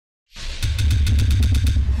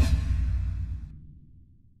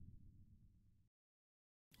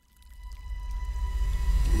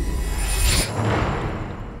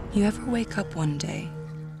You ever wake up one day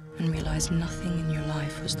and realize nothing in your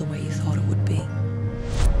life was the way you thought it would be?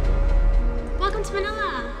 Welcome to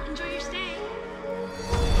Manila. Enjoy your stay.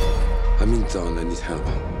 I'm in town. I need help.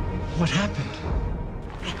 What happened?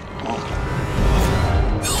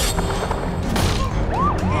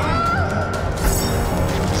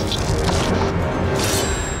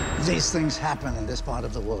 These things happen in this part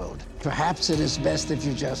of the world. Perhaps it is best if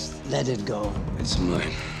you just let it go. It's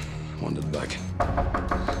mine. I want it back.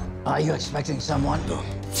 Are you expecting someone? No.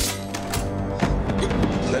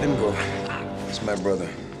 Let him go. It's my brother.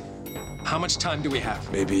 How much time do we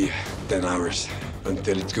have? Maybe 10 hours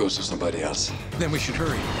until it goes to somebody else. Then we should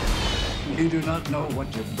hurry. You do not know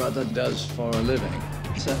what your brother does for a living.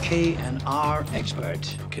 He's a K&R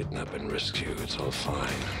expert. Kidnap and rescue, it's all fine.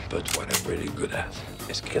 But what I'm really good at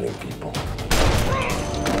is killing people.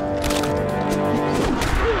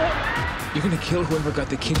 You're gonna kill whoever got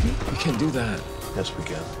the kidney? You can't do that. Yes, we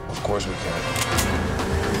can. Of course we can.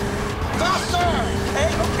 Faster!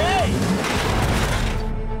 Hey, okay!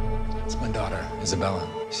 It's my daughter, Isabella.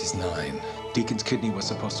 She's 9. Deacon's kidney was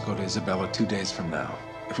supposed to go to Isabella 2 days from now.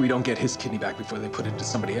 If we don't get his kidney back before they put it to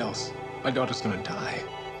somebody else, my daughter's gonna die.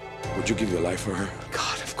 Would you give your life for her?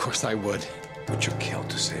 God, of course I would. Would you kill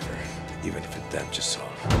to save her? Even if it damaged your soul?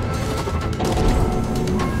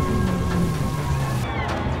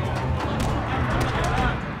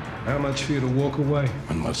 How much for you to walk away?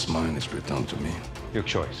 When what's mine is returned to me. Your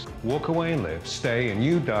choice. Walk away and live, stay, and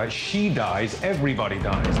you die, she dies, everybody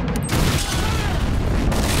dies.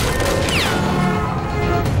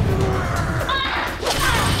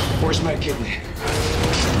 Where's my kidney?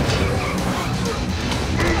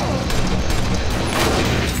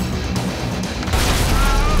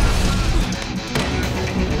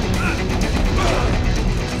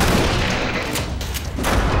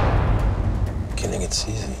 Killing it's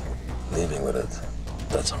easy. Leaving with it,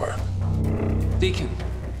 that's hard. Deacon,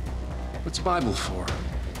 what's Bible for?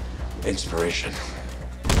 Inspiration.